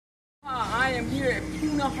here at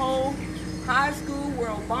Punahou High School, where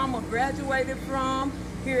Obama graduated from,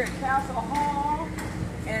 here at Castle Hall.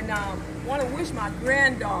 And want to wish my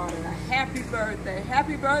granddaughter a happy birthday.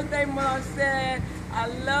 Happy birthday, Marcel. I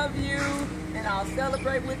love you, and I'll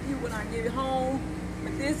celebrate with you when I get home.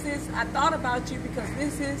 But I thought about you because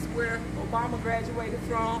this is where Obama graduated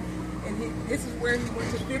from, and this is where he went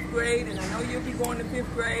to 5th grade, and I know you'll be going to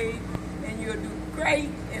 5th grade, and you'll do great,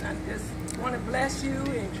 and I just want to bless you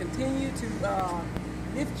and continue to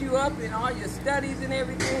lift you up in all your studies and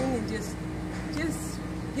everything, and just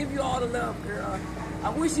give you all the love, girl. I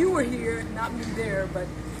wish you were here, not me there, but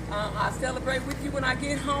I'll celebrate with you when I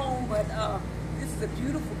get home. But this is a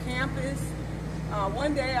beautiful campus.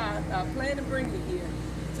 One day I plan to bring you here.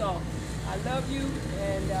 So I love you,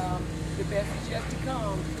 and the best is yet to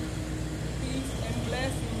come. Peace and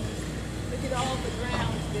blessings. Look at all the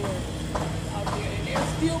grounds there out there, and they're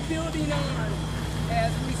still building on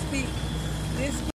as we speak. This